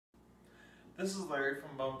This is Larry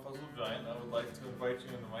from Bumfuzzled Giant. I would like to invite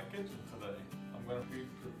you into my kitchen today. I'm going to be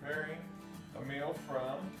preparing a meal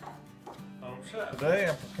from Home Chef. Today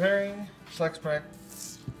I'm preparing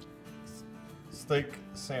Tex-Mex steak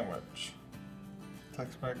sandwich.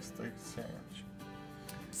 Tex-Mex steak sandwich.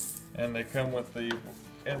 And they come with the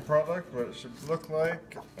end product, what it should look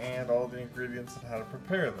like, and all the ingredients and how to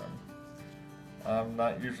prepare them. I'm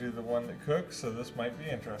not usually the one that cooks, so this might be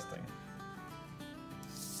interesting.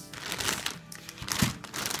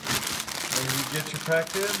 When you get your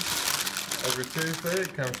package every Tuesday,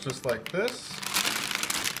 it comes just like this.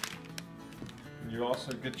 You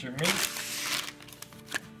also get your meat.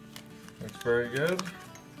 Looks very good,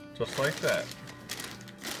 just like that.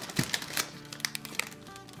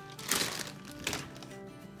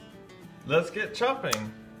 Let's get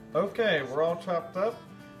chopping. Okay, we're all chopped up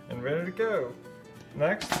and ready to go.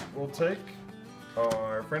 Next, we'll take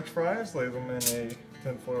our French fries, lay them in a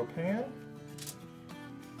tinfoil pan.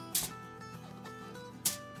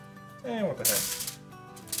 And what the heck?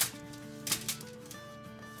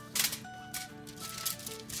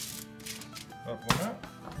 Open them up.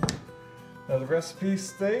 Now the recipe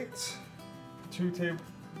states 2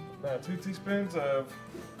 teaspoons of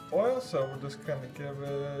oil, so we'll just kind of give it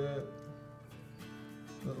a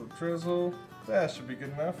little drizzle. That should be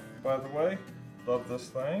good enough, by the way. Love this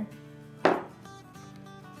thing.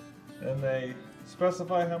 And they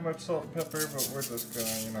specify how much salt and pepper, but we're just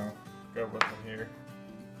gonna, go with it here.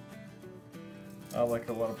 I like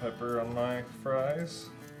a lot of pepper on my fries.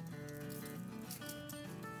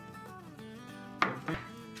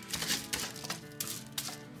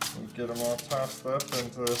 We'll get them all tossed up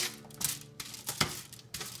into,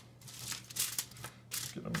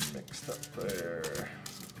 get them mixed up there.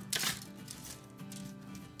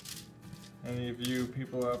 Any of you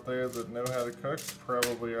people out there that know how to cook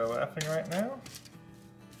probably are laughing right now.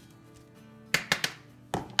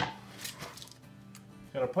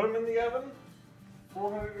 Gonna put them in the oven.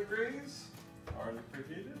 400 degrees, already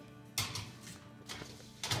preheated,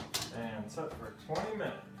 and set for 20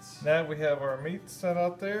 minutes. Now we have our meat set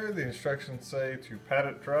out there. The instructions say to pat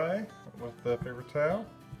it dry with the paper towel.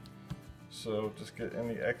 So just get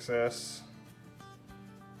any excess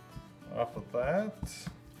off of that.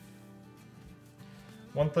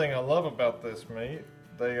 One thing I love about this meat,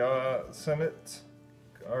 they send it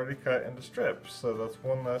already cut into strips. So that's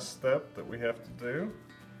one less step that we have to do.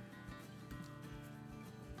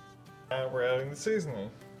 Now we're adding the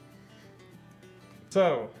seasoning.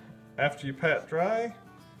 So, after you pat dry,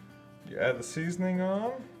 you add the seasoning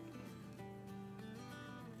on.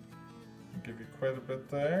 I'll give you quite a bit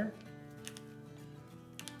there.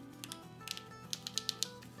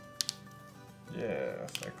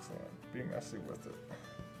 Yes, excellent. Be messy with it.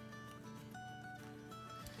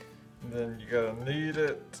 And then you gotta knead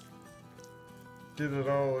it. Get it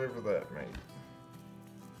all over that meat.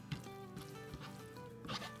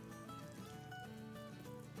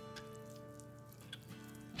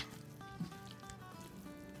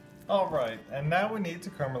 Alright, and now we need to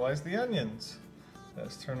caramelize the onions.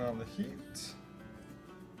 Let's turn on the heat.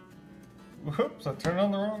 Whoops, I turned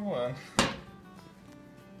on the wrong one.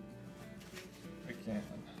 We can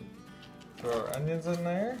throw our onions in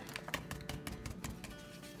there.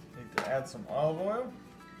 Need to add some olive oil.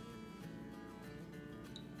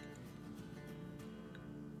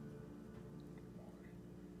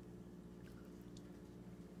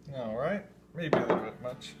 Alright, maybe a little bit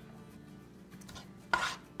much.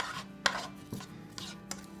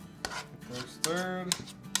 Stirred,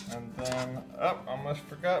 and then, almost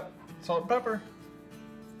forgot, salt and pepper.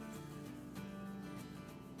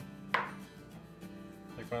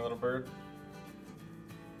 Like my little bird.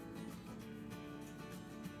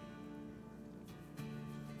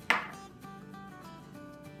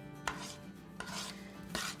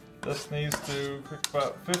 This needs to cook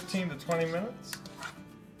about 15 to 20 minutes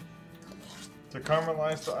to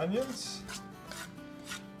caramelize the onions.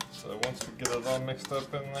 So once we get it all mixed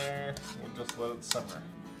up in there, we'll just let it simmer.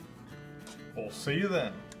 We'll see you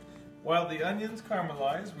then. While the onions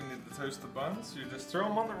caramelize, we need to toast the buns. So you just throw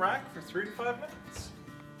them on the rack for 3 to 5 minutes.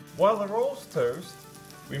 While the rolls toast,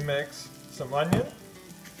 we mix some onion,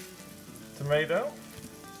 tomato,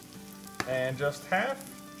 and just half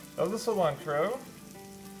of the cilantro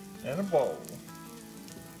in a bowl.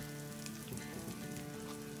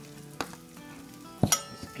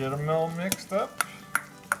 Just get them all mixed up.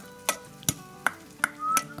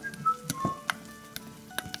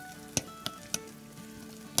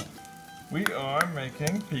 We are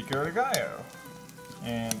making pico de gallo,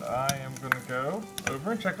 and I am going to go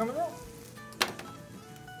over and check on the roll.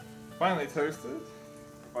 Finally toasted,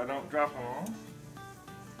 if I don't drop them on.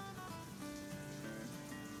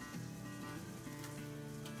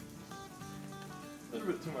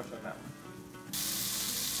 little bit too much on that one.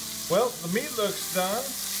 Well, the meat looks done.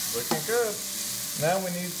 Looking good. Now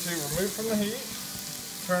we need to remove from the heat,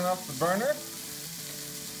 turn off the burner,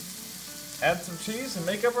 add some cheese, and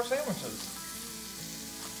make up our sandwiches.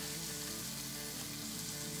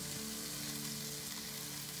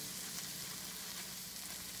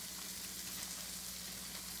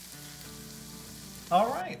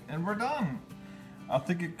 Alright, and we're done. I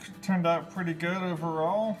think it turned out pretty good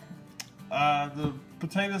overall. The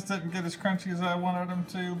potatoes didn't get as crunchy as I wanted them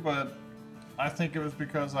to, but I think it was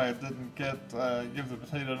because I didn't give the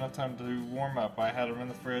potato enough time to warm up. I had them in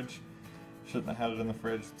the fridge. Shouldn't have had it in the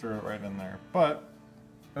fridge, threw it right in there. But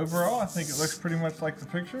overall, I think it looks pretty much like the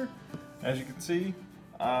picture. As you can see,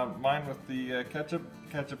 mine with the ketchup.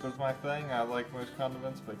 Ketchup is my thing. I like most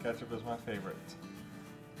condiments, but ketchup is my favorite.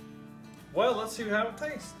 Well, let's see how it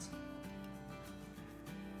tastes.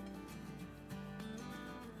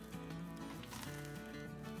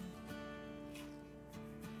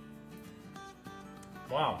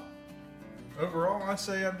 Wow. Overall, I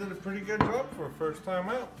say I did a pretty good job for a first time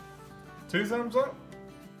out. 2 thumbs up.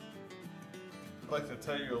 I'd like to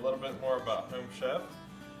tell you a little bit more about Home Chef.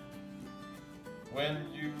 When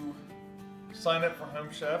you sign up for Home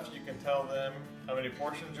Chef, you can tell them how many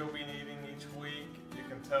portions you'll be needing each week. You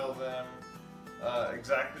can tell them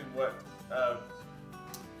exactly what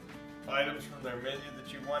items from their menu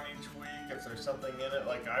that you want each week. If there's something in it,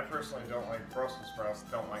 like I personally don't like Brussels sprouts,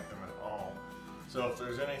 don't like them at all. So if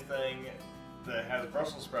there's anything that has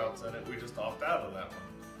Brussels sprouts in it, we just opt out of that one.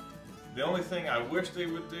 The only thing I wish they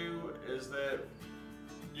would do is that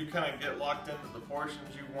you kind of get locked into the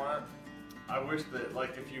portions you want. I wish that,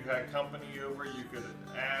 like, if you had company over, you could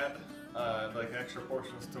add like extra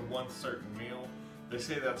portions to one certain meal. They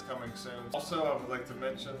say that's coming soon. Also, I would like to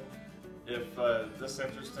mention, if this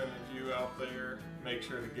interests any of you out there, make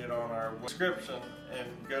sure to get on our description and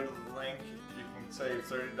go to the link. You can save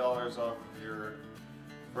 $30 off of your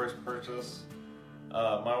first purchase.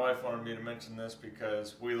 My wife wanted me to mention this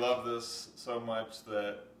because we love this so much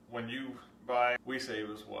that when you buy, we save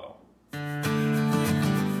as well.